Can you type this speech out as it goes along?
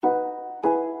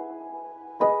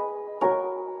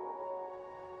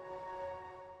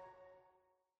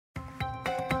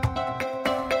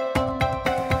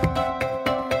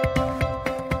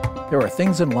There are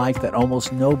things in life that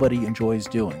almost nobody enjoys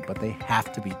doing, but they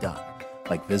have to be done,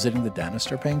 like visiting the dentist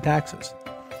or paying taxes.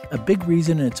 A big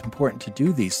reason it's important to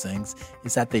do these things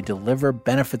is that they deliver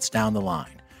benefits down the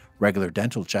line. Regular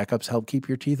dental checkups help keep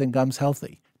your teeth and gums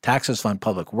healthy. Taxes fund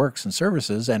public works and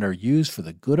services and are used for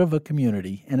the good of a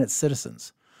community and its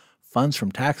citizens. Funds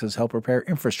from taxes help repair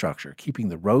infrastructure, keeping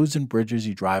the roads and bridges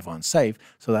you drive on safe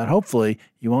so that hopefully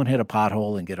you won't hit a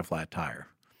pothole and get a flat tire.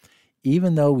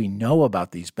 Even though we know about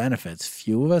these benefits,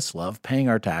 few of us love paying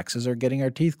our taxes or getting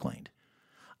our teeth cleaned.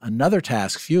 Another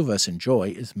task few of us enjoy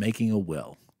is making a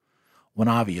will. One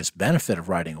obvious benefit of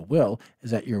writing a will is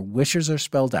that your wishes are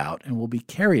spelled out and will be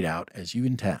carried out as you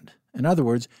intend. In other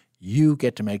words, you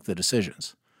get to make the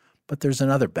decisions. But there's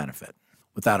another benefit.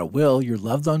 Without a will, your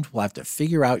loved ones will have to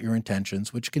figure out your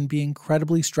intentions, which can be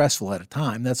incredibly stressful at a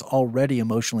time that's already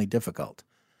emotionally difficult.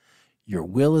 Your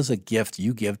will is a gift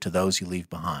you give to those you leave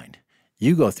behind.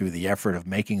 You go through the effort of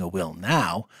making a will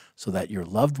now so that your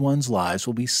loved ones' lives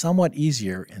will be somewhat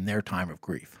easier in their time of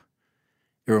grief.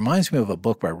 It reminds me of a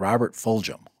book by Robert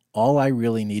Fulghum, All I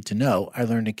Really Need to Know I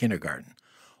Learned in Kindergarten.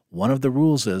 One of the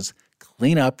rules is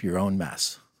clean up your own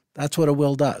mess. That's what a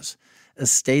will does.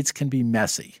 Estates can be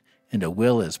messy, and a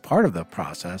will is part of the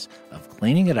process of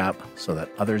cleaning it up so that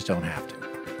others don't have to.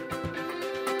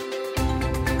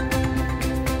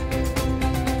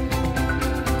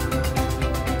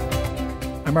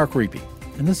 I'm Mark Riepe,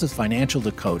 and this is Financial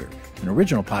Decoder, an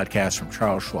original podcast from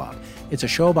Charles Schwab. It's a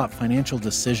show about financial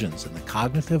decisions and the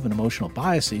cognitive and emotional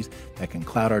biases that can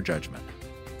cloud our judgment.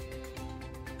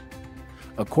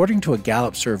 According to a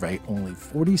Gallup survey, only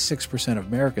 46% of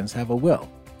Americans have a will,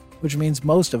 which means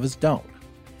most of us don't.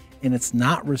 And it's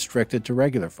not restricted to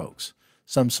regular folks.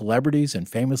 Some celebrities and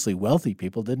famously wealthy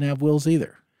people didn't have wills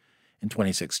either. In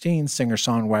 2016,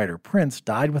 singer-songwriter Prince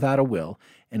died without a will,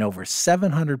 and over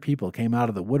 700 people came out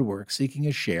of the woodwork seeking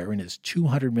a share in his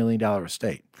 $200 million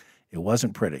estate. It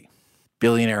wasn't pretty.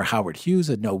 Billionaire Howard Hughes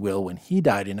had no will when he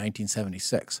died in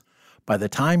 1976. By the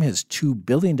time his $2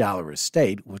 billion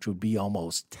estate, which would be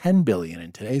almost $10 billion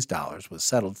in today's dollars, was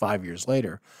settled 5 years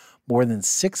later, more than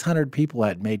 600 people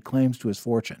had made claims to his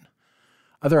fortune.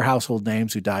 Other household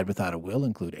names who died without a will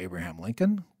include Abraham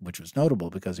Lincoln, which was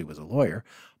notable because he was a lawyer,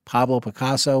 Pablo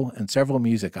Picasso, and several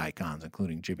music icons,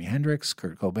 including Jimi Hendrix,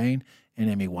 Kurt Cobain,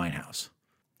 and Amy Winehouse.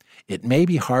 It may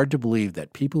be hard to believe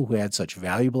that people who had such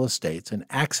valuable estates and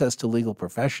access to legal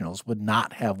professionals would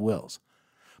not have wills.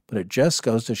 But it just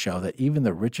goes to show that even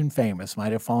the rich and famous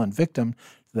might have fallen victim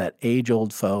to that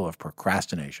age-old foe of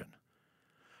procrastination.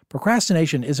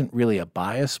 Procrastination isn't really a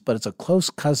bias, but it's a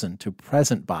close cousin to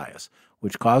present bias,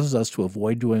 which causes us to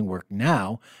avoid doing work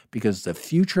now because the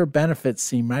future benefits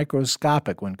seem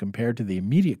microscopic when compared to the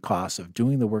immediate costs of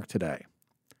doing the work today.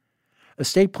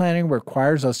 Estate planning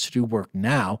requires us to do work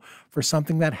now for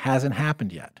something that hasn't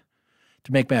happened yet.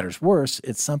 To make matters worse,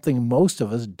 it's something most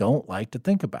of us don't like to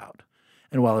think about.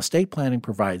 And while estate planning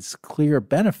provides clear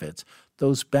benefits,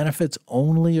 those benefits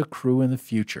only accrue in the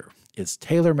future. It's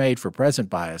tailor-made for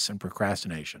present bias and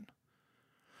procrastination.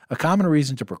 A common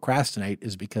reason to procrastinate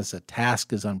is because the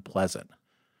task is unpleasant.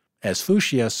 As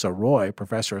Fushia Saroy,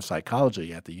 professor of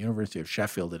psychology at the University of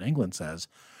Sheffield in England, says,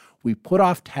 we put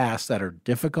off tasks that are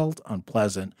difficult,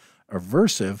 unpleasant,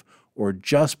 aversive, or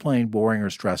just plain boring or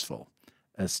stressful.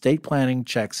 Estate planning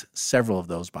checks several of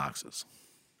those boxes.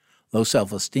 Low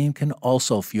self-esteem can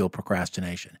also fuel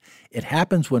procrastination. It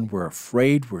happens when we're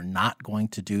afraid we're not going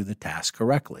to do the task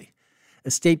correctly.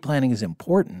 Estate planning is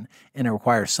important, and it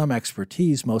requires some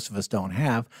expertise most of us don't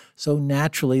have, so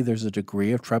naturally there's a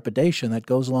degree of trepidation that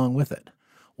goes along with it.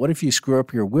 What if you screw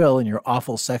up your will and your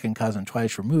awful second cousin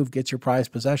twice removed gets your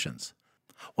prized possessions?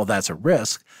 While that's a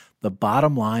risk, the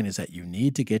bottom line is that you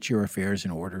need to get your affairs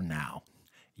in order now.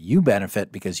 You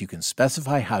benefit because you can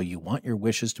specify how you want your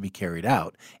wishes to be carried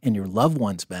out, and your loved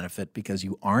ones benefit because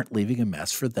you aren't leaving a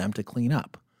mess for them to clean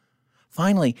up.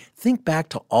 Finally, think back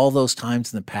to all those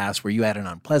times in the past where you had an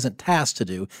unpleasant task to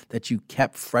do that you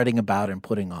kept fretting about and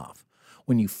putting off.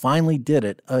 When you finally did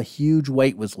it, a huge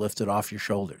weight was lifted off your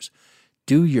shoulders.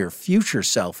 Do your future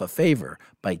self a favor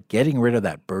by getting rid of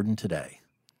that burden today.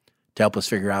 To help us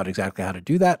figure out exactly how to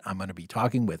do that, I'm going to be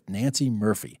talking with Nancy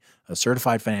Murphy, a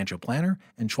certified financial planner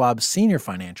and Schwab's senior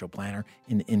financial planner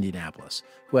in Indianapolis,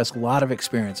 who has a lot of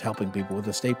experience helping people with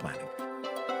estate planning.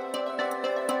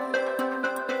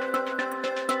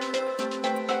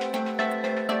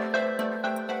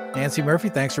 Nancy Murphy,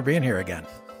 thanks for being here again.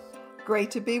 Great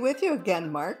to be with you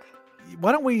again, Mark.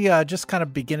 Why don't we just kind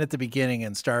of begin at the beginning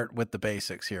and start with the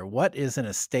basics here? What is an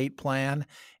estate plan?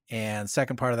 And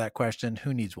second part of that question,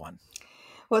 who needs one?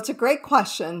 Well, it's a great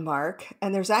question, Mark.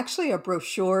 And there's actually a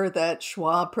brochure that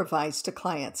Schwab provides to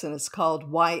clients, and it's called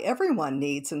Why Everyone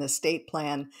Needs an Estate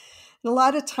Plan. And a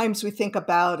lot of times we think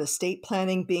about estate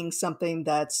planning being something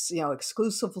that's,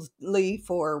 exclusively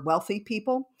for wealthy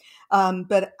people.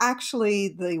 But actually,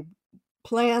 the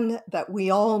plan that we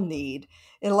all need.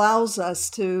 It allows us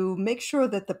to make sure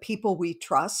that the people we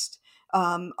trust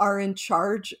are in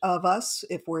charge of us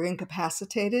if we're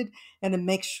incapacitated, and to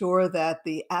make sure that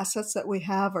the assets that we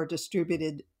have are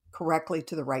distributed correctly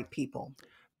to the right people.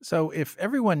 So, if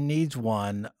everyone needs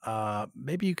one,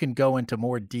 maybe you can go into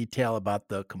more detail about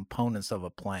the components of a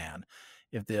plan.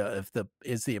 If the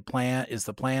is the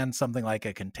plan something like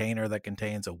a container that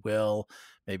contains a will,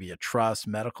 maybe a trust,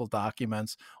 medical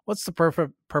documents? What's the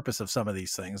purpose of some of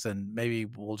these things? And maybe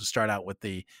we'll just start out with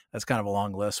that's kind of a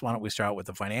long list. Why don't we start out with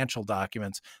the financial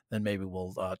documents? Then maybe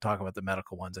we'll talk about the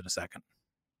medical ones in a second.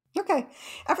 Okay.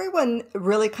 Everyone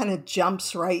really kind of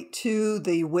jumps right to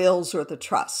the wills or the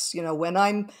trusts. When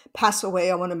I'm pass away,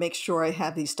 I want to make sure I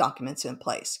have these documents in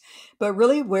place. But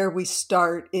really where we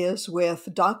start is with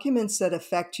documents that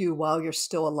affect you while you're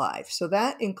still alive. So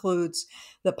that includes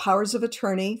the powers of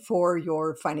attorney for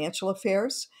your financial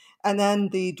affairs, and then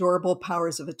the durable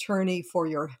powers of attorney for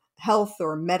your health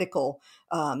or medical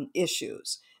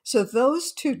issues. So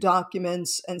those two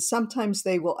documents, and sometimes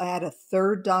they will add a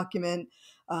third document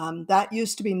that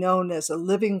used to be known as a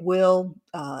living will.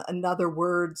 Another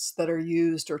words that are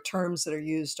used or terms that are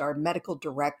used are medical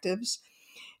directives.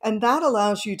 And that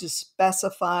allows you to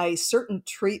specify certain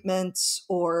treatments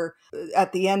or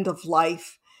at the end of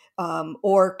life,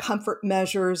 or comfort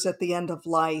measures at the end of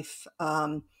life,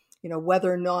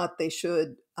 whether or not they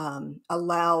should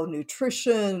allow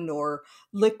nutrition or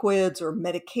liquids or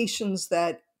medications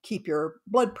that keep your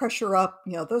blood pressure up,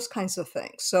 those kinds of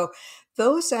things. So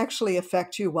those actually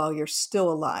affect you while you're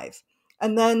still alive.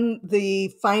 And then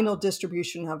the final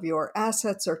distribution of your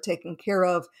assets are taken care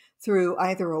of through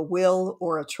either a will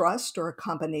or a trust or a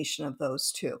combination of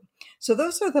those two. So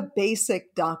those are the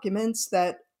basic documents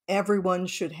that everyone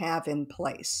should have in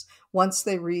place once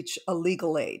they reach a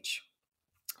legal age,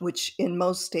 which in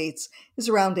most states is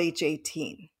around age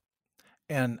 18.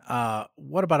 And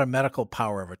what about a medical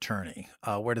power of attorney?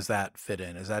 Where does that fit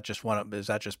in? Is that just is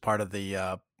that just part of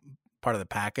the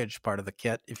package, part of the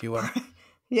kit, if you will?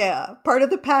 Yeah, part of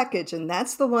the package. And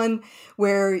that's the one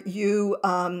where you,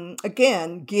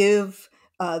 again, give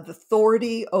the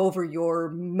authority over your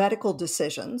medical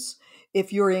decisions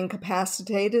if you're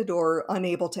incapacitated or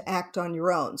unable to act on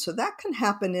your own. So that can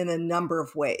happen in a number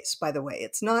of ways, by the way.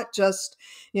 It's not just,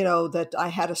 that I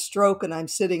had a stroke and I'm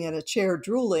sitting in a chair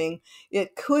drooling.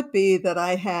 It could be that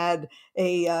I had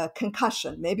a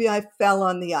concussion. Maybe I fell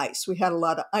on the ice. We had a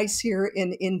lot of ice here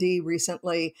in Indy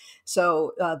recently.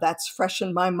 So that's fresh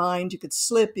in my mind. You could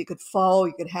slip, you could fall,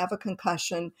 you could have a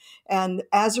concussion. And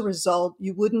as a result,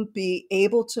 you wouldn't be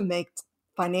able to make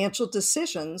financial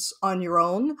decisions on your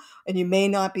own, and you may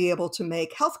not be able to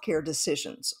make healthcare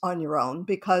decisions on your own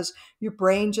because your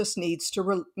brain just needs to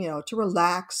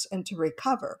relax and to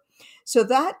recover. So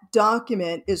that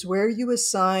document is where you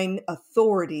assign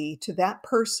authority to that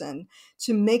person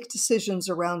to make decisions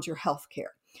around your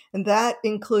healthcare. And that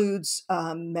includes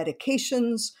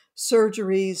medications,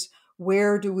 surgeries.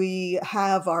 Where do we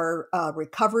have our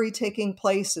recovery taking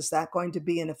place? Is that going to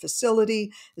be in a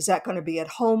facility? Is that going to be at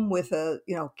home with a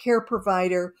care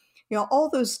provider? All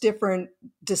those different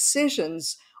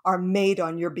decisions are made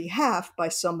on your behalf by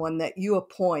someone that you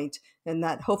appoint and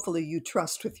that hopefully you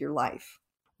trust with your life.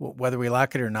 Whether we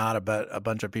like it or not, a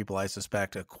bunch of people, I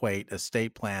suspect, equate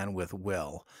estate plan with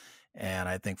will. And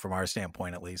I think from our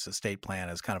standpoint, at least, estate plan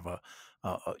is kind of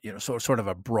sort of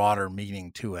a broader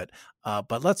meaning to it.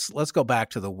 But let's go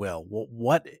back to the will.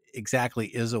 What exactly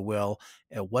is a will?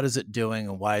 What is it doing,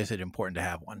 and why is it important to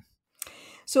have one?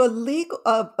 So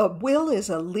a will is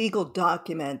a legal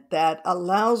document that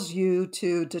allows you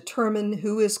to determine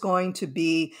who is going to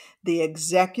be the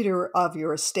executor of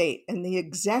your estate. And the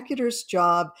executor's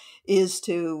job is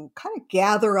to kind of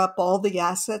gather up all the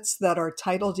assets that are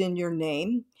titled in your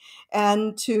name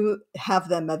and to have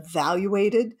them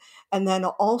evaluated, and then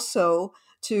also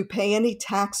to pay any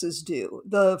taxes due,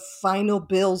 the final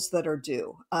bills that are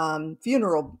due,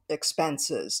 funeral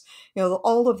expenses,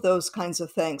 all of those kinds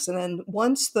of things. And then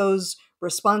once those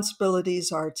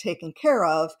responsibilities are taken care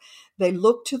of, they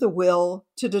look to the will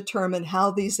to determine how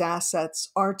these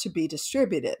assets are to be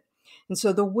distributed. And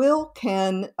so the will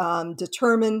can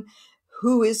determine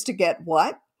who is to get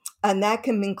what. And that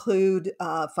can include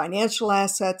financial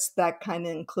assets, that can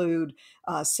include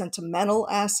sentimental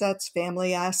assets,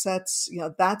 family assets.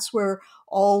 That's where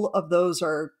all of those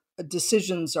are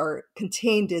decisions are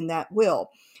contained in that will.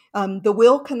 The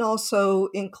will can also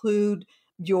include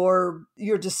your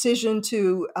decision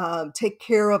to take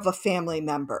care of a family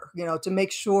member, to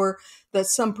make sure that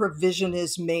some provision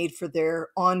is made for their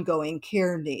ongoing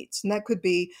care needs. And that could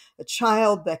be a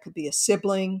child, that could be a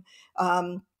sibling.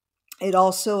 It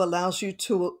also allows you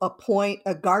to appoint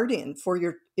a guardian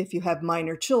if you have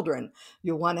minor children.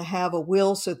 You'll want to have a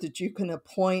will so that you can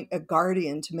appoint a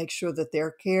guardian to make sure that their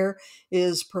care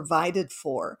is provided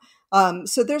for.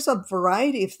 So there's a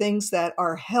variety of things that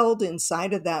are held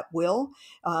inside of that will,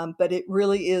 but it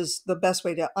really is the best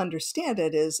way to understand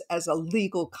it is as a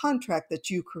legal contract that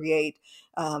you create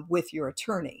with your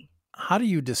attorney. How do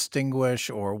you distinguish,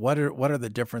 or what are the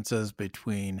differences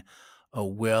between a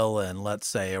will and, let's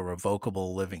say, a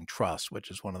revocable living trust,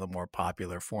 which is one of the more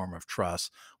popular form of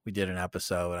trust? We did an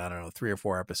episode, I don't know, 3 or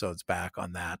 4 episodes back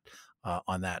on that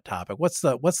topic. What's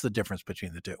the difference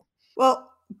between the two? Well,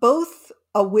 both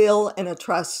a will and a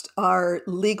trust are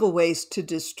legal ways to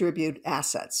distribute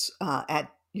assets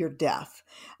at your death.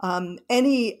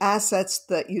 Any assets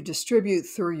that you distribute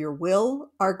through your will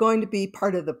are going to be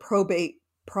part of the probate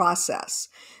process.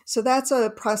 So that's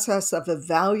a process of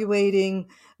evaluating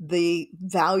the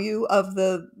value of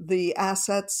the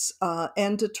assets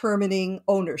and determining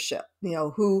ownership.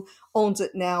 Who owns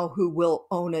it now, who will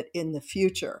own it in the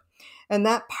future. And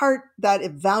that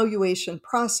evaluation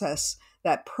process,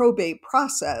 that probate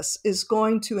process, is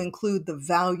going to include the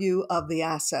value of the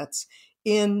assets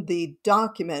in the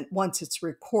document once it's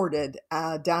recorded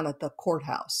down at the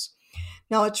courthouse.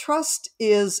 Now, a trust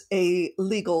is a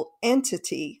legal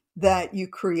entity that you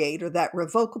create, or that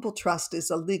revocable trust is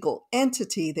a legal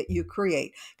entity that you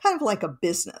create, kind of like a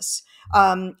business.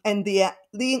 And the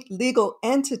legal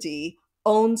entity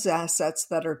owns assets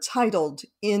that are titled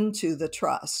into the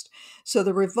trust. So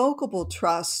the revocable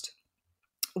trust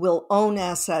will own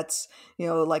assets,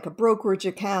 like a brokerage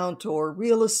account or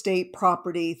real estate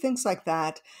property, things like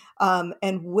that.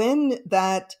 And when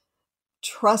that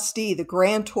trustee, the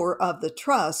grantor of the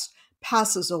trust,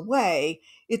 passes away,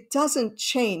 it doesn't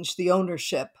change the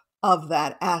ownership of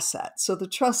that asset. So the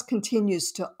trust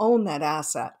continues to own that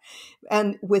asset.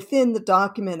 And within the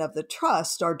document of the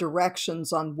trust are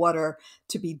directions on what are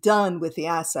to be done with the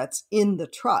assets in the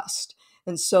trust.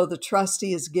 And so the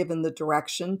trustee is given the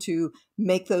direction to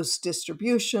make those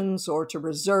distributions, or to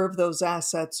reserve those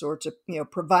assets, or to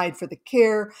provide for the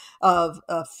care of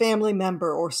a family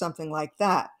member or something like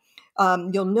that.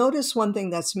 You'll notice one thing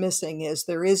that's missing is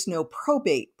there is no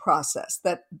probate process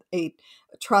that a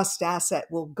trust asset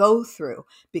will go through,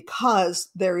 because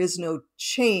there is no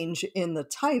change in the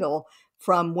title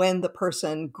from when the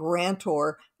person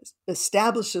grantor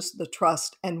establishes the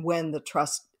trust and when the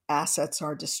trust assets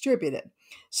are distributed.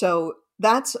 So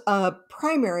that's a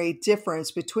primary difference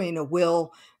between a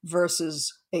will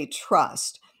versus a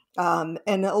trust. And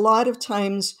a lot of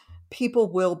times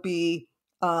people will be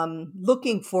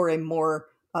looking for a more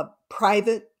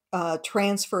private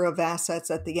transfer of assets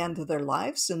at the end of their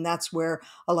lives. And that's where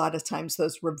a lot of times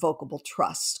those revocable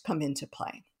trusts come into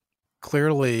play.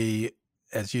 Clearly,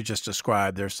 as you just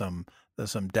described, there's some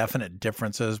definite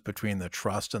differences between the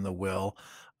trust and the will.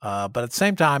 But at the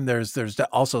same time, there's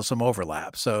also some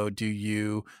overlap. So do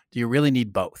you really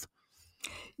need both?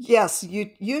 Yes,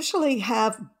 you usually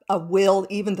have a will,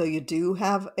 even though you do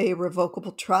have a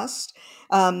revocable trust.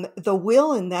 The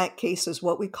will in that case is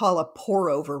what we call a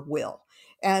pour-over will.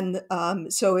 And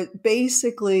so it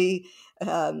basically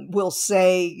will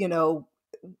say,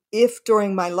 if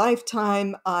during my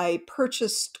lifetime I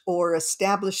purchased or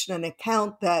established an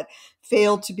account that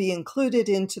failed to be included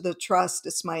into the trust,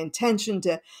 it's my intention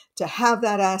to have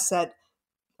that asset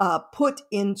put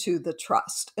into the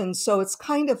trust. And so it's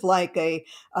kind of like a,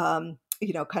 kind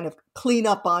of clean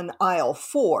up on aisle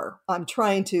 4. I'm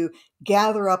trying to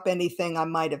gather up anything I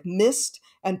might have missed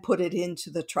and put it into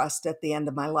the trust at the end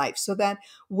of my life. So that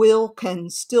will can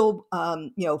still,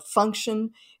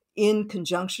 function in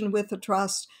conjunction with the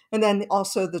trust. And then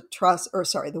also the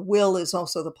will is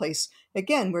also the place,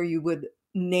 again, where you would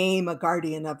name a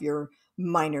guardian of your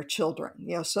minor children.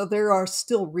 So there are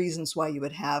still reasons why you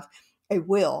would have a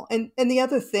will. And the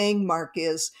other thing, Mark,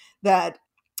 is that,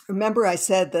 remember I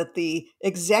said that the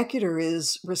executor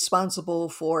is responsible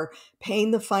for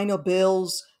paying the final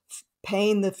bills,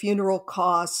 paying the funeral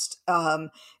cost,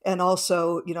 and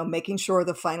also, making sure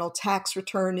the final tax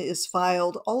return is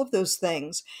filed, all of those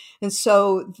things. And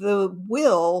so the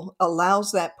will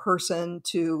allows that person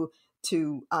to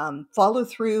follow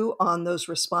through on those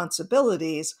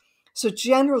responsibilities. So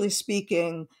generally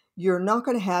speaking, you're not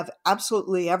going to have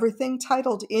absolutely everything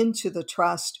titled into the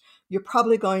trust. You're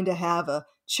probably going to have a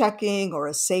checking or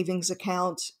a savings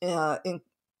account,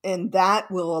 and that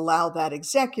will allow that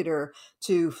executor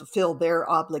to fulfill their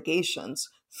obligations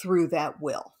through that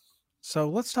will. So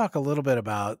let's talk a little bit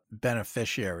about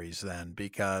beneficiaries then,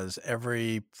 because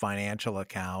every financial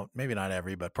account, maybe not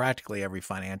every, but practically every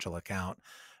financial account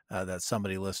that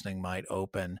somebody listening might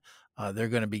open, they're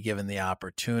going to be given the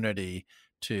opportunity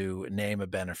to name a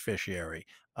beneficiary.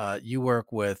 You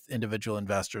work with individual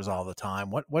investors all the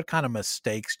time. What kind of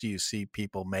mistakes do you see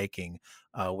people making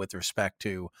with respect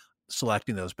to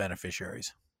selecting those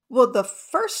beneficiaries? Well, the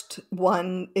first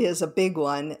one is a big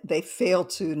one. They fail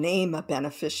to name a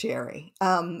beneficiary.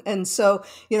 And so,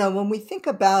 when we think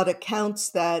about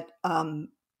accounts that,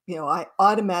 I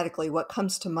automatically, what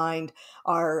comes to mind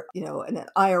are, an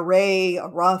IRA, a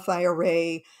Roth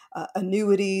IRA,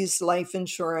 annuities, life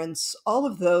insurance, all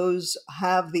of those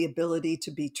have the ability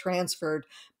to be transferred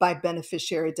by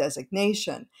beneficiary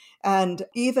designation. And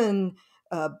even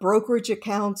brokerage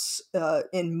accounts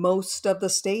in most of the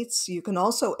states, you can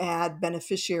also add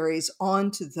beneficiaries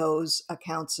onto those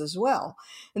accounts as well.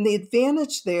 And the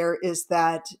advantage there is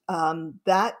that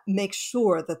that makes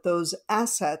sure that those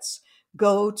assets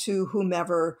go to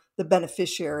whomever the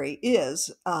beneficiary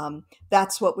is.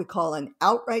 That's what we call an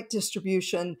outright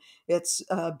distribution. It's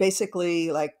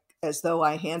basically like as though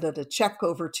I handed a check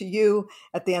over to you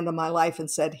at the end of my life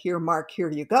and said, "Here, Mark, here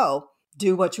you go.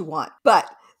 Do what you want." But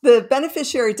the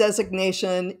beneficiary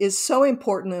designation is so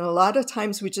important, and a lot of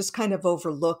times we just kind of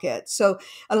overlook it. So,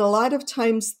 and a lot of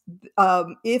times,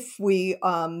 if we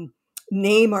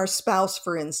name our spouse,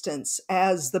 for instance,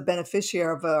 as the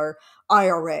beneficiary of our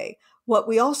IRA, what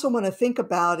we also want to think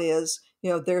about is,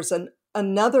 there's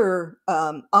another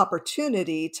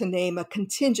opportunity to name a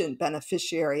contingent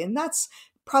beneficiary, and that's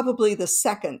probably the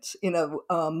second,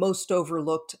 most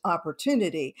overlooked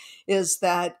opportunity is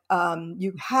that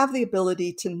you have the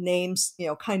ability to name,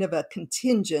 kind of a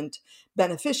contingent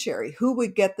beneficiary. Who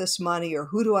would get this money, or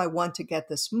who do I want to get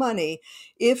this money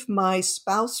if my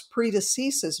spouse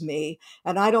predeceases me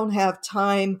and I don't have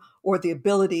time or the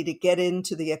ability to get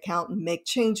into the account and make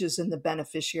changes in the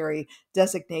beneficiary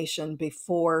designation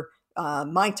before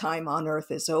my time on earth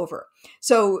is over.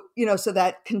 So, so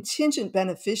that contingent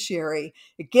beneficiary,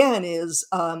 again, is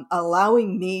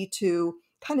allowing me to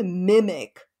kind of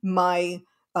mimic my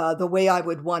the way I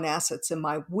would want assets in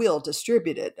my will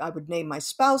distributed. I would name my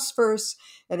spouse first,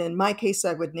 and in my case,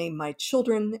 I would name my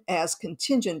children as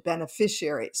contingent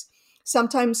beneficiaries.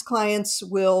 Sometimes clients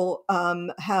will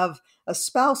have a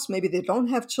spouse, maybe they don't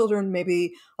have children,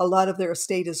 maybe a lot of their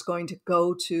estate is going to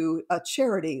go to a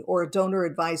charity or a donor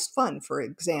advised fund, for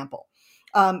example.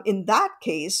 In that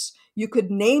case, you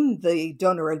could name the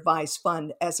donor advised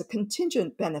fund as a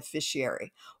contingent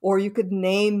beneficiary, or you could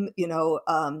name,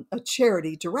 a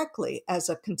charity directly as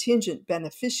a contingent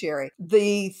beneficiary.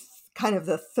 The kind of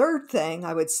the third thing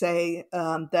I would say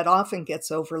that often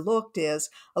gets overlooked is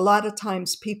a lot of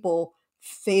times people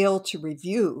fail to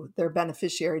review their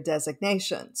beneficiary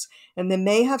designations, and they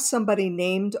may have somebody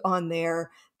named on there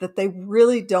that they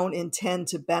really don't intend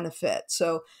to benefit.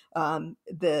 So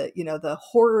the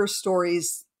horror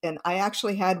stories, and I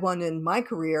actually had one in my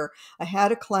career. I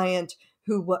had a client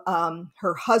who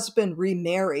her husband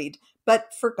remarried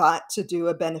but forgot to do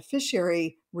a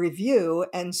beneficiary review,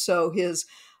 and so his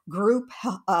group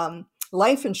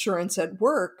life insurance at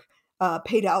work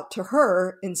paid out to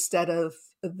her instead of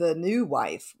the new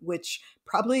wife, which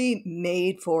probably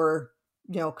made for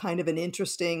kind of an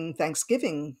interesting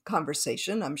Thanksgiving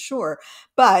conversation, I'm sure.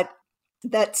 But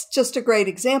that's just a great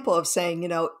example of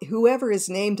saying, whoever is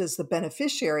named as the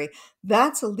beneficiary,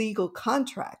 that's a legal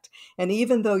contract. And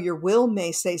even though your will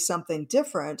may say something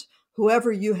different,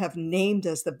 whoever you have named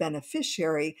as the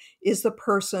beneficiary is the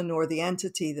person or the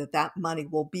entity that money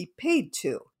will be paid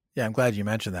to. Yeah, I'm glad you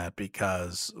mentioned that,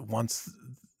 because once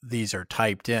these are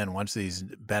typed in, once these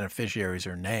beneficiaries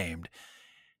are named,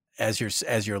 as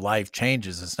your life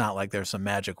changes, it's not like there's some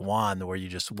magic wand where you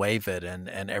just wave it and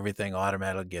everything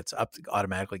automatically gets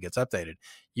updated.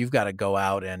 You've got to go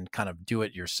out and kind of do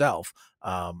it yourself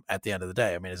at the end of the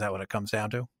day. I mean, is that what it comes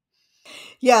down to?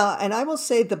 Yeah, and I will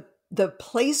say the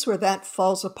place where that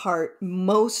falls apart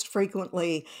most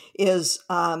frequently is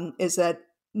that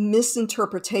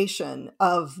misinterpretation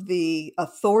of the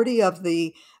authority of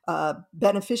the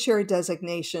beneficiary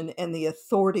designation and the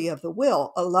authority of the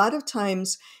will. A lot of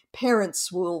times, parents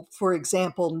will, for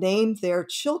example, name their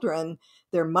children,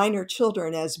 their minor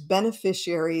children, as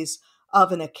beneficiaries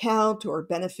of an account or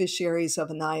beneficiaries of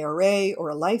an IRA or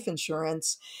a life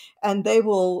insurance. And they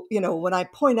will, when I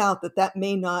point out that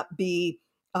may not be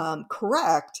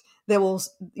correct, they will,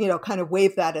 kind of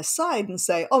wave that aside and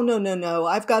say, oh, no, no, no,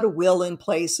 I've got a will in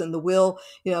place, and the will,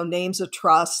 names a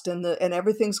trust, and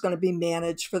everything's going to be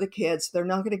managed for the kids. They're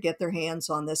not going to get their hands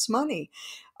on this money.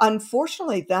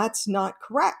 Unfortunately, that's not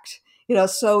correct.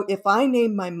 So if I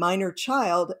name my minor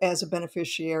child as a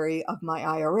beneficiary of my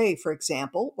IRA, for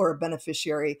example, or a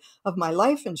beneficiary of my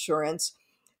life insurance,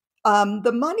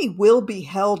 the money will be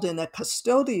held in a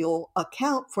custodial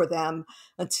account for them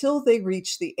until they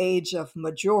reach the age of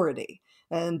majority.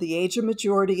 And the age of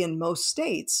majority in most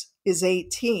states is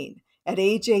 18. At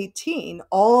age 18,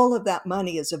 all of that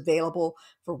money is available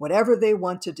for whatever they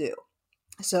want to do.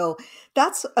 So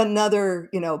that's another,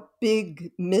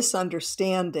 big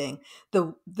misunderstanding.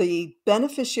 The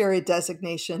beneficiary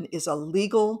designation is a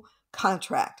legal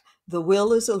contract. The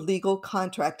will is a legal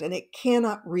contract, and it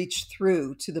cannot reach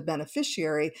through to the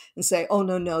beneficiary and say, oh,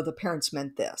 no, no, the parents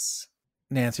meant this.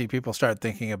 Nancy, people start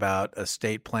thinking about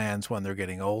estate plans when they're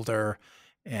getting older.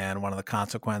 And one of the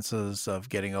consequences of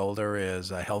getting older is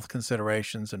health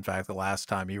considerations. In fact, the last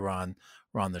time you were on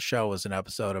the show was an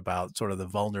episode about sort of the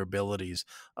vulnerabilities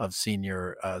of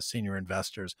senior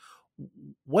investors.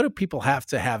 What do people have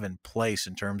to have in place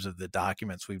in terms of the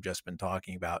documents we've just been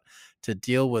talking about to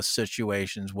deal with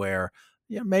situations where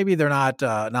maybe they're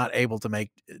not able to make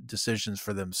decisions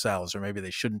for themselves, or maybe they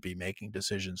shouldn't be making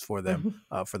decisions for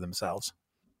themselves?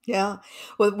 Yeah.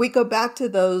 Well, we go back to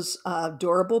those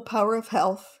durable power of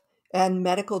health and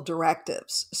medical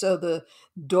directives. So the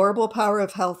durable power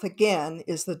of health, again,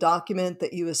 is the document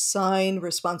that you assign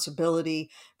responsibility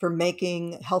for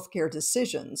making healthcare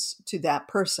decisions to that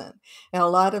person. And a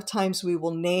lot of times we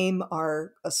will name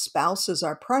our spouse as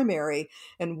our primary,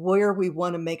 and where we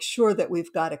want to make sure that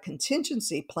we've got a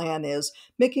contingency plan is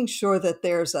making sure that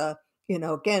there's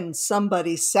again,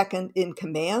 somebody second in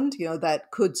command,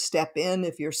 that could step in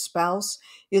if your spouse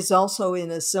is also in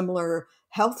a similar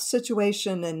health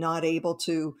situation and not able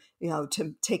to,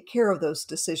 to take care of those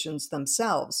decisions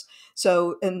themselves.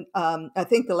 So, and I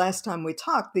think the last time we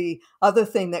talked, the other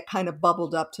thing that kind of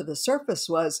bubbled up to the surface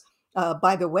was,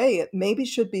 by the way, it maybe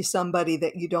should be somebody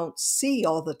that you don't see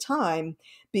all the time,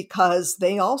 because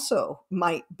they also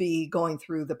might be going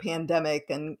through the pandemic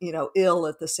and, ill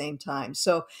at the same time.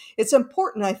 So it's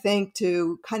important, I think,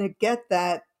 to kind of get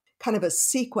that kind of a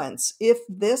sequence. If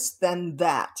this, then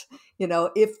that.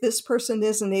 If this person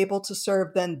isn't able to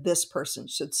serve, then this person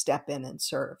should step in and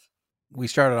serve. We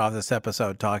started off this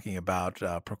episode talking about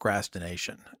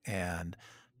procrastination and,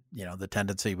 the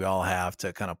tendency we all have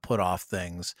to kind of put off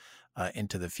things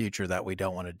into the future that we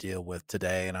don't want to deal with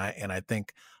today. And I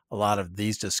think a lot of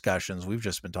these discussions we've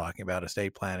just been talking about,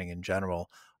 estate planning in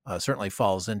general, certainly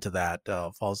falls into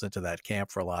that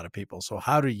camp for a lot of people. So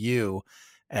how do you,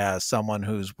 as someone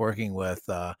who's working with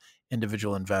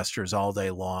individual investors all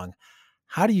day long,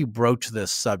 how do you broach this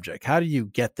subject? How do you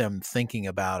get them thinking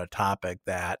about a topic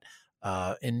that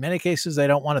in many cases they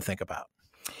don't want to think about?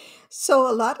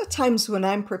 So a lot of times when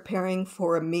I'm preparing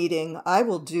for a meeting, I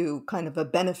will do kind of a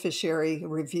beneficiary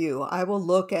review. I will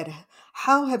look at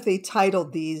how have they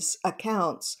titled these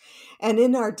accounts. And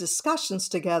in our discussions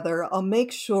together, I'll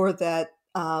make sure that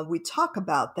we talk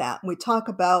about that. We talk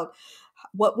about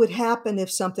what would happen if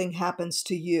something happens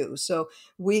to you. So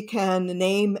we can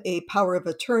name a power of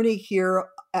attorney here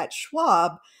at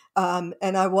Schwab,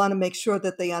 and I want to make sure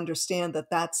that they understand that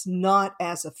that's not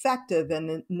as effective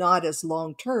and not as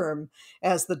long term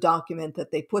as the document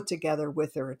that they put together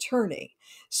with their attorney.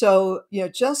 So,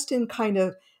 just in kind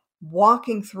of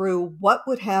walking through what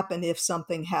would happen if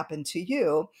something happened to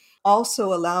you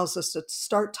also allows us to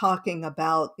start talking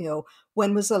about,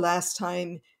 when was the last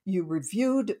time you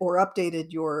reviewed or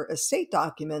updated your estate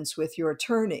documents with your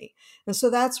attorney. And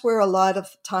so that's where a lot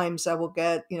of times I will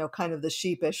get, kind of the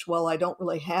sheepish, well, I don't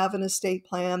really have an estate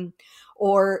plan,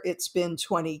 or it's been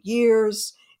 20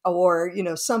 years, or,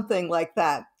 something like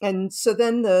that. And so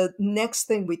then the next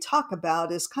thing we talk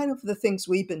about is kind of the things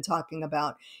we've been talking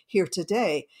about here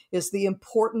today, is the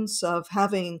importance of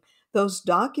having those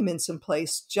documents in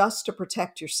place just to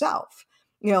protect yourself.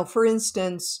 For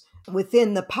instance,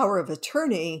 within the power of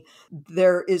attorney,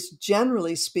 there is,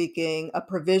 generally speaking, a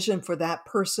provision for that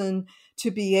person to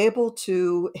be able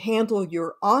to handle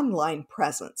your online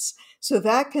presence. So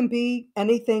that can be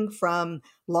anything from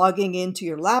logging into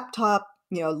your laptop,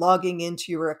 logging into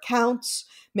your accounts,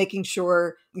 making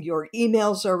sure your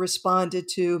emails are responded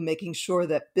to, making sure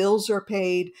that bills are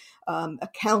paid,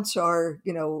 accounts are,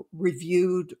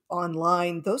 reviewed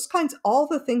online, those kinds, all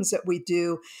the things that we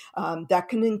do. That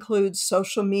can include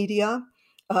social media.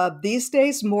 These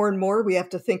days, more and more, we have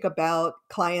to think about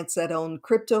clients that own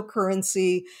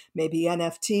cryptocurrency, maybe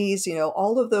NFTs,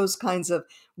 all of those kinds of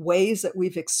ways that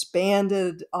we've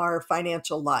expanded our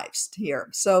financial lives here.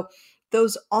 So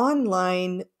those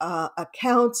online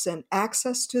accounts and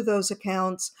access to those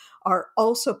accounts are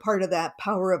also part of that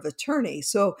power of attorney.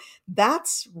 So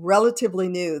that's relatively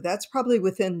new. That's probably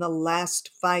within the last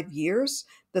 5 years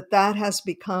that has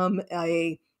become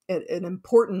an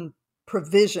important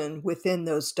provision within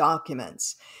those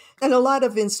documents. And a lot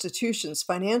of institutions,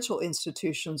 financial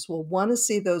institutions, will want to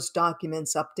see those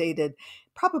documents updated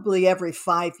probably every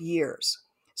 5 years.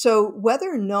 So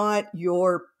whether or not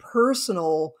your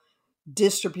personal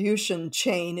distribution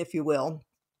chain, if you will,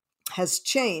 has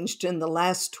changed in the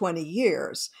last 20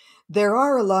 years, there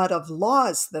are a lot of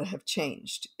laws that have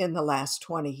changed in the last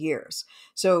 20 years.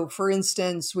 So, for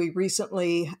instance, we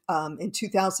recently, in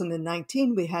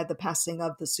 2019, we had the passing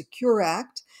of the Secure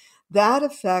Act. That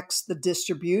affects the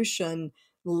distribution,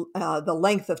 the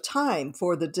length of time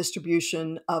for the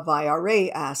distribution of IRA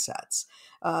assets.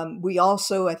 We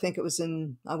also, I think it was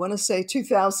I want to say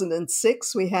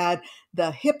 2006, we had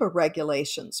the HIPAA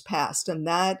regulations passed, and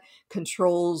that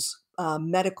controls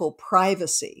medical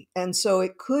privacy. And so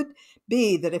it could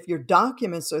be that if your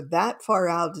documents are that far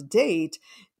out of date,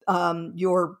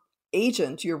 your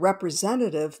agent, your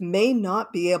representative, may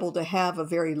not be able to have a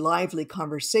very lively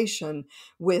conversation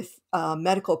with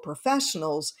medical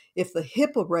professionals if the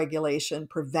HIPAA regulation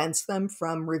prevents them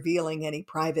from revealing any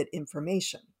private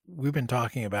information. We've been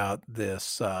talking about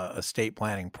this estate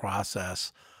planning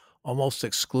process almost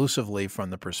exclusively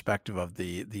from the perspective of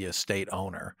the estate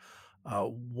owner.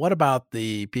 What about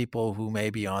the people who may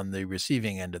be on the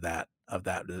receiving end of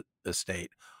that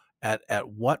estate? At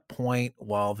what point,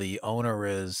 while the owner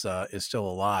is still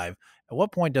alive, at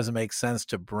what point does it make sense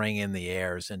to bring in the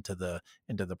heirs into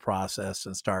the process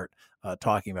and start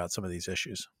talking about some of these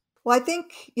issues? Well, I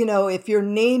think, if you're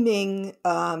naming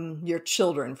your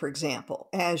children, for example,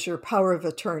 as your power of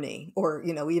attorney, or,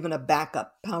 even a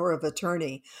backup power of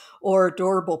attorney or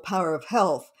durable power of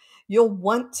health, you'll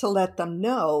want to let them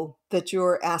know that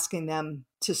you're asking them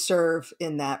to serve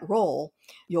in that role.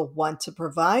 You'll want to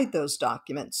provide those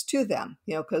documents to them,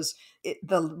 because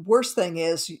the worst thing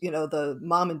is, the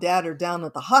mom and dad are down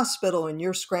at the hospital and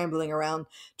you're scrambling around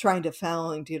trying to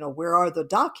find, where are the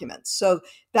documents? So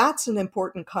that's an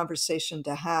important conversation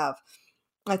to have.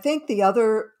 I think the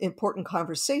other important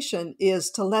conversation is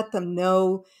to let them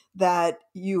know that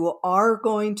you are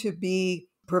going to be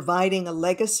providing a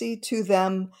legacy to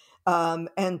them,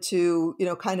 and to,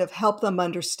 kind of help them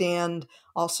understand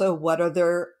also what are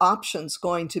their options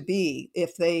going to be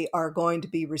if they are going to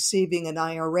be receiving an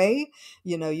IRA.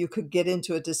 You could get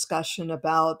into a discussion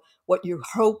about what you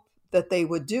hope that they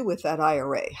would do with that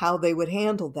IRA, how they would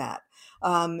handle that.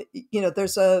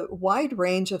 There's a wide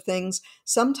range of things.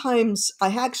 Sometimes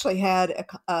I actually had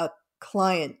a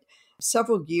client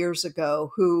several years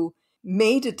ago who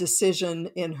made a decision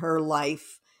in her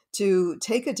life to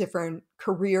take a different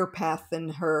career path than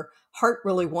her heart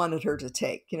really wanted her to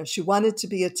take. She wanted to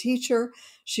be a teacher.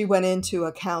 She went into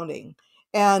accounting.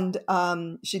 And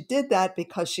she did that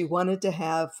because she wanted to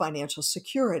have financial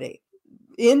security.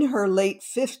 In her late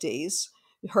 50s,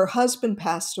 her husband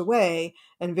passed away,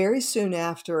 and very soon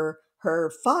after,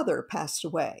 her father passed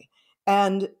away.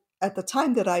 And at the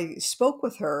time that I spoke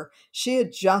with her, she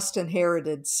had just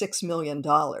inherited $6 million.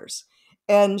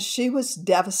 And she was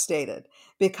devastated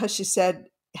because she said,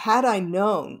 had I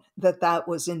known that that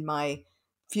was in my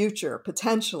future,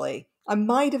 potentially, I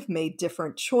might have made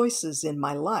different choices in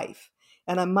my life.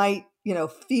 And I might,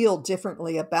 feel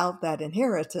differently about that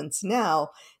inheritance now.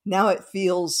 Now it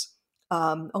feels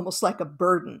almost like a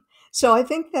burden. So I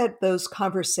think that those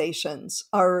conversations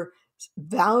are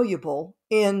valuable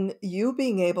in you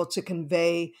being able to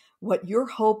convey what your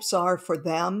hopes are for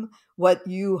them, what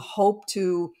you hope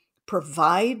to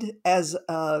provide as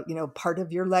part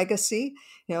of your legacy.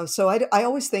 So I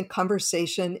always think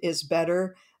conversation is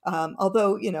better.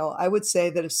 Although, I would say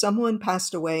that if someone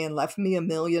passed away and left me $1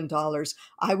 million,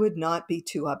 I would not be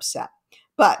too upset.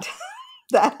 But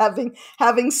that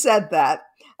having said that,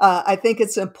 I think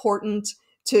it's important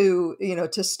to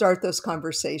start those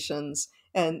conversations.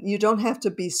 And you don't have to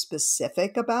be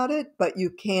specific about it, but you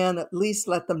can at least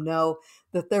let them know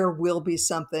that there will be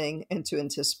something and to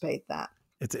anticipate that.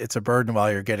 It's a burden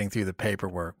while you're getting through the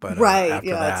paperwork, but right,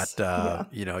 after that,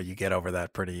 you get over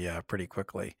that pretty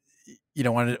quickly.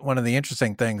 One of the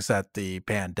interesting things that the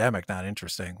pandemic, not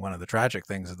interesting, one of the tragic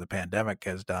things that the pandemic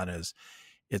has done is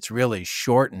it's really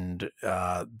shortened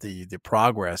the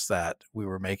progress that we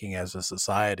were making as a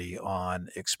society on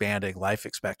expanding life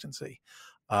expectancy.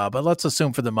 But let's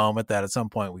assume for the moment that at some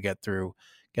point we get through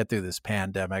this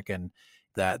pandemic and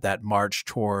that march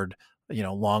toward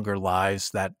longer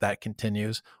lives that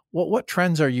continues. What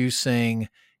trends are you seeing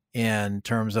in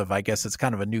terms of, I guess it's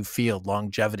kind of a new field,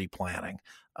 longevity planning,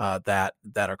 that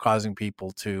are causing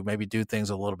people to maybe do things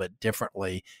a little bit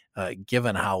differently,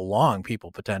 given how long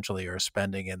people potentially are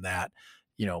spending in that,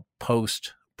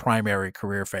 post primary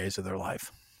career phase of their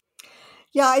life?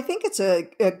 Yeah, I think it's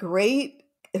a great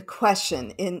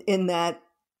question in that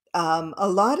a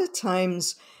lot of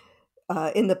times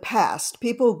in the past,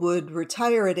 people would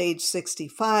retire at age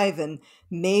 65 and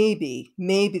maybe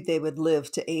they would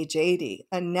live to age 80.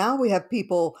 And now we have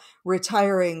people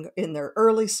retiring in their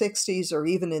early 60s or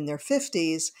even in their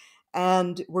 50s,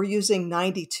 and we're using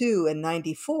 92 and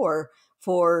 94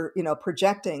 for,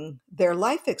 projecting their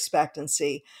life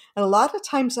expectancy. And a lot of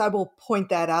times I will point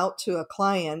that out to a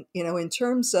client, in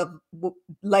terms of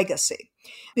legacy,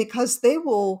 because they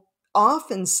will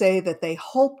often say that they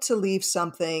hope to leave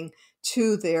something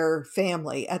to their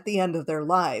family at the end of their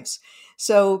lives.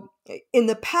 So in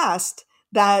the past,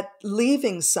 that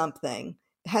leaving something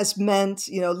has meant,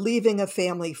 leaving a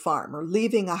family farm or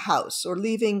leaving a house or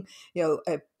leaving,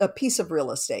 a piece of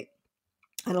real estate.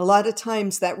 And a lot of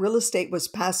times that real estate was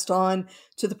passed on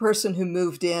to the person who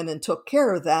moved in and took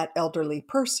care of that elderly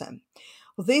person.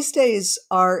 Well, these days,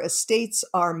 our estates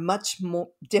are much more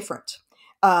different.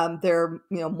 They're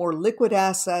more liquid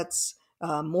assets,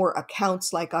 more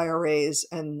accounts like IRAs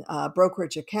and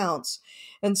brokerage accounts.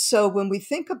 And so when we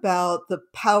think about the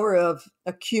power of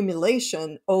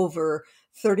accumulation over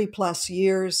 30 plus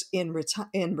years in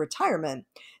retirement,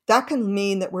 that can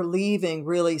mean that we're leaving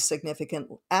really significant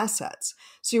assets.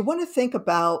 So you want to think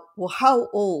about, well, how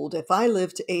old, if I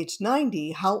live to age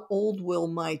 90, how old will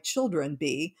my children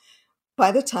be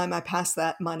by the time I pass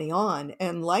that money on?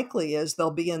 And likely is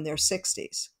they'll be in their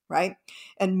 60s, right?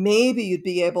 And maybe you'd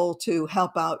be able to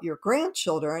help out your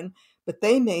grandchildren, but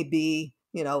they may be,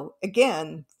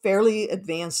 again, fairly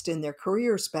advanced in their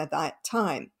careers by that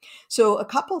time. So a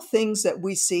couple things that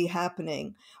we see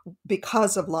happening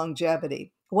because of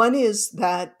longevity. One is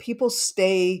that people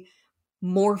stay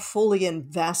more fully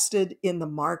invested in the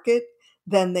market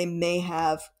than they may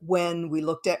have when we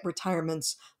looked at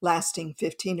retirements lasting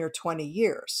 15 or 20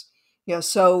 years.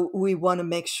 So we want to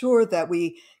make sure that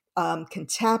we can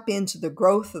tap into the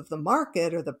growth of the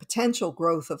market or the potential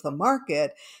growth of the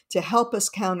market to help us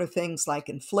counter things like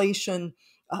inflation,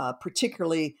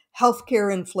 particularly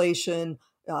healthcare inflation,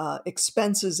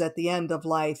 expenses at the end of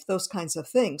life, those kinds of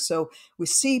things. So we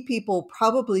see people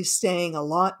probably staying a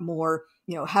lot more,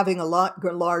 having a lot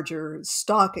larger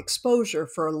stock exposure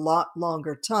for a lot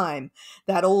longer time.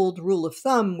 That old rule of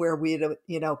thumb where we'd,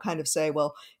 kind of say,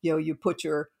 well, you put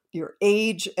your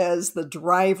age as the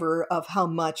driver of how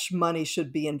much money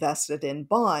should be invested in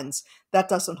bonds, that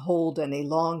doesn't hold any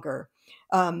longer.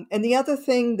 And the other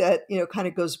thing that, kind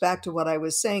of goes back to what I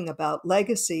was saying about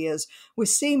legacy is we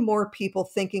see more people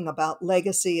thinking about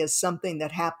legacy as something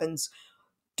that happens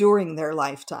during their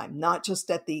lifetime, not just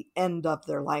at the end of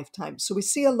their lifetime. So we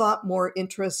see a lot more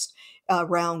interest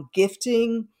around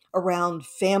gifting, around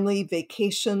family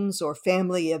vacations or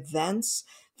family events,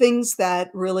 things that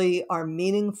really are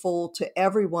meaningful to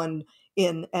everyone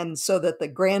in, and so that the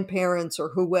grandparents or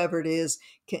whoever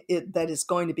that is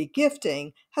going to be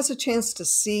gifting has a chance to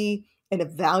see and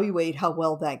evaluate how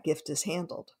well that gift is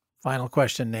handled. Final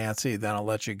question, Nancy, then I'll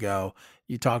let you go.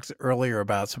 You talked earlier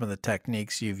about some of the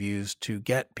techniques you've used to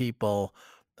get people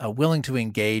willing to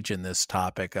engage in this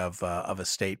topic of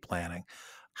estate planning.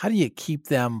 How do you keep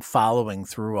them following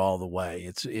through all the way?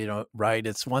 It's, right.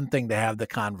 It's one thing to have the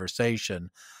conversation,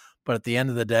 but at the end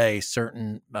of the day,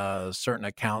 certain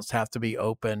accounts have to be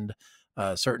opened,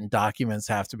 certain documents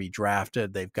have to be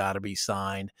drafted, they've got to be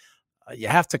signed. You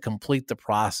have to complete the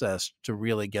process to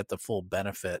really get the full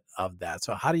benefit of that.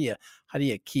 So how do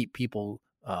you keep people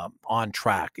on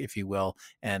track, if you will,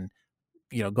 and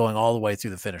going all the way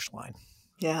through the finish line?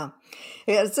 Yeah,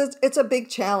 yeah, it's a big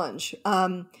challenge.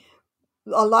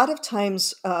 A lot of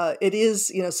times it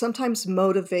is, sometimes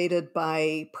motivated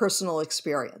by personal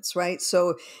experience, right?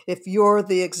 So if you're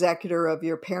the executor of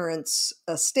your parents'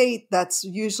 estate, that's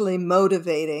usually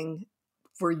motivating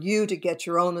for you to get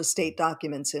your own estate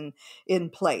documents in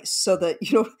place so that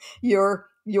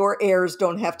your heirs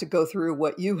don't have to go through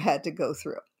what you had to go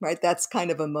through, right? That's kind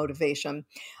of a motivation.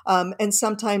 And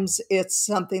sometimes it's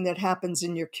something that happens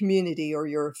in your community or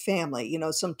your family,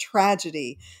 some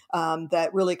tragedy that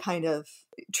really kind of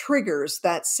triggers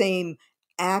that same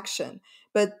action.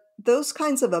 But those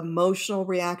kinds of emotional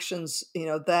reactions,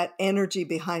 that energy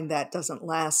behind that doesn't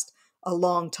last a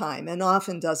long time and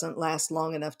often doesn't last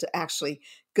long enough to actually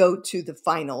go to the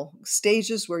final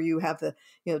stages where you have the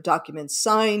documents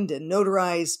signed and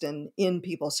notarized and in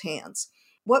people's hands.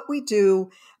 What we do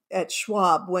at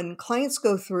Schwab, when clients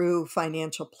go through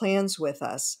financial plans with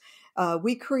us,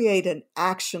 we create an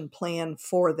action plan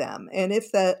for them. And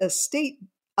if the estate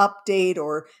update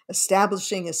or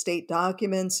establishing estate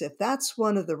documents, if that's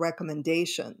one of the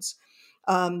recommendations,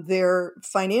 their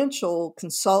financial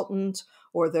consultant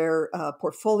or their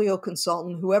portfolio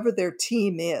consultant, whoever their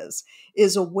team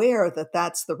is aware that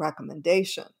that's the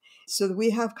recommendation. So we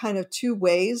have kind of two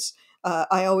ways.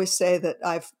 I always say that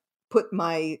I've put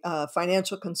my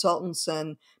financial consultants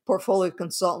and portfolio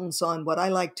consultants on what I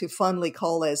like to fondly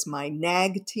call as my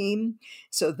NAG team.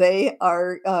 So they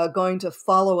are going to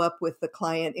follow up with the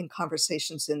client in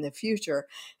conversations in the future.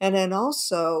 And then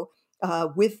also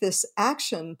with this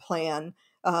action plan,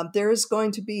 there is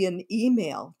going to be an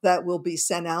email that will be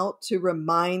sent out to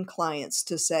remind clients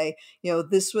to say,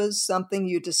 this was something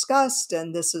you discussed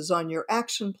and this is on your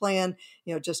action plan,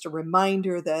 just a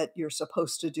reminder that you're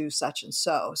supposed to do such and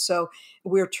so. So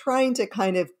we're trying to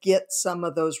kind of get some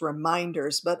of those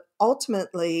reminders, but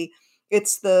ultimately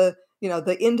it's the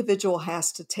individual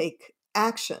has to take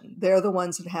action. They're the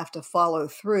ones that have to follow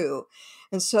through.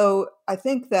 And so I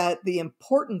think that the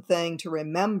important thing to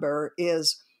remember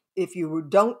is, if you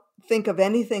don't think of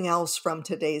anything else from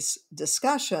today's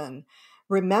discussion,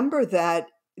 remember that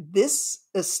this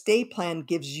estate plan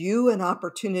gives you an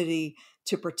opportunity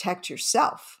to protect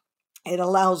yourself. It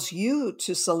allows you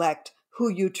to select who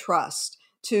you trust,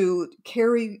 to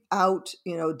carry out,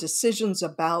 decisions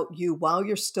about you while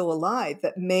you're still alive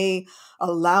that may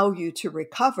allow you to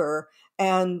recover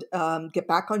and get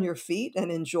back on your feet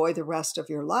and enjoy the rest of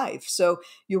your life. So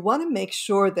you want to make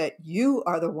sure that you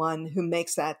are the one who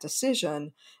makes that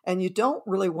decision, and you don't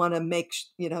really want to make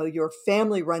your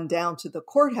family run down to the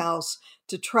courthouse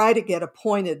to try to get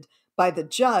appointed by the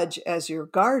judge as your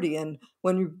guardian,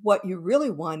 when what you really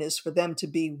want is for them to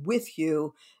be with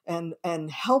you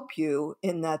and help you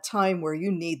in that time where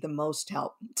you need the most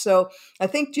help. So I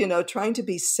think, trying to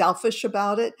be selfish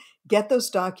about it, get those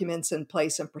documents in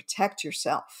place and protect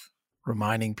yourself.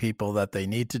 Reminding people that they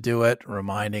need to do it,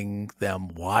 reminding them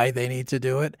why they need to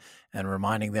do it, and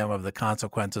reminding them of the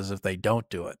consequences if they don't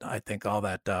do it. I think all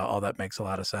that makes a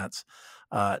lot of sense.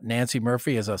 Nancy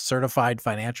Murphy is a certified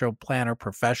financial planner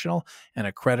professional and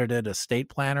accredited estate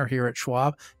planner here at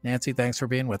Schwab. Nancy, thanks for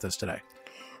being with us today.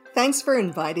 Thanks for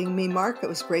inviting me, Mark. It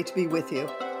was great to be with you.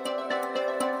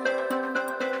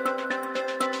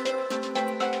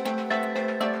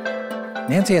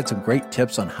 Nancy had some great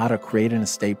tips on how to create an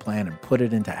estate plan and put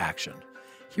it into action.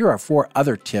 Here are 4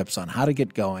 other tips on how to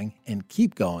get going and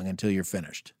keep going until you're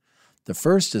finished. The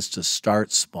first is to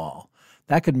start small.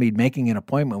 That could mean making an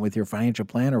appointment with your financial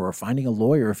planner or finding a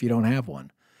lawyer if you don't have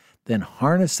one. Then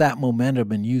harness that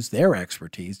momentum and use their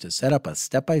expertise to set up a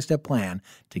step-by-step plan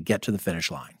to get to the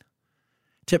finish line.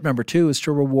 Tip number 2 is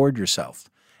to reward yourself.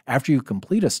 After you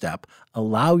complete a step,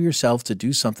 allow yourself to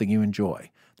do something you enjoy.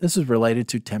 This is related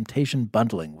to temptation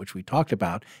bundling, which we talked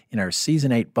about in our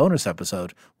Season 8 bonus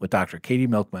episode with Dr. Katie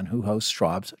Milkman, who hosts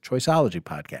Schwab's Choiceology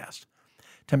podcast.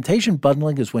 Temptation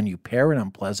bundling is when you pair an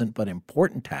unpleasant but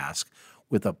important task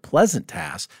with a pleasant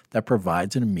task that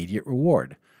provides an immediate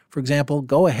reward. For example,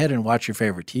 go ahead and watch your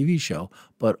favorite TV show,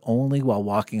 but only while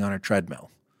walking on a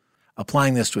treadmill.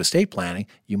 Applying this to estate planning,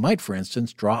 you might, for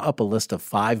instance, draw up a list of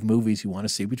 5 movies you want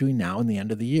to see between now and the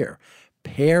end of the year.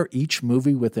 Pair each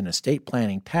movie with an estate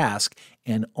planning task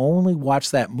and only watch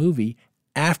that movie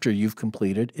after you've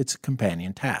completed its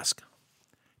companion task.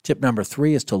 Tip number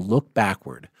 3 is to look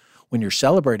backward. When you're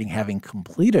celebrating having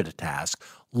completed a task,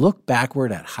 look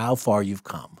backward at how far you've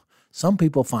come. Some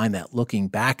people find that looking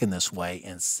back in this way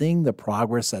and seeing the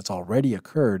progress that's already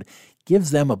occurred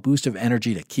gives them a boost of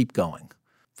energy to keep going.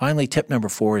 Finally, tip number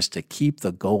 4 is to keep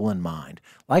the goal in mind.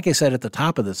 Like I said at the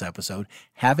top of this episode,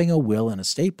 having a will and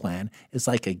estate plan is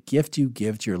like a gift you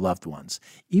give to your loved ones.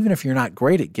 Even if you're not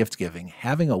great at gift giving,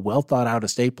 having a well-thought-out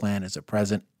estate plan is a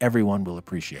present everyone will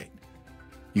appreciate.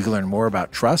 You can learn more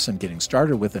about trusts and getting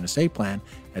started with an estate plan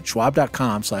at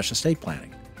schwab.com/estate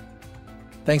planning.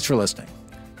 Thanks for listening.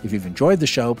 If you've enjoyed the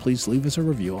show, please leave us a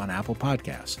review on Apple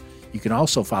Podcasts. You can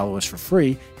also follow us for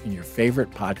free in your favorite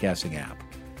podcasting app.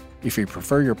 If you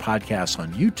prefer your podcasts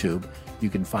on YouTube, you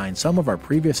can find some of our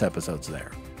previous episodes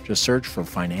there. Just search for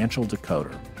Financial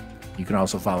Decoder. You can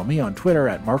also follow me on Twitter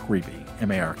at Mark Riepe,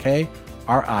 MarkRiepe.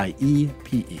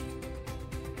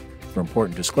 For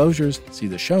important disclosures, see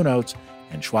the show notes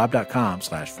and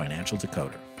schwab.com/financial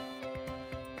decoder.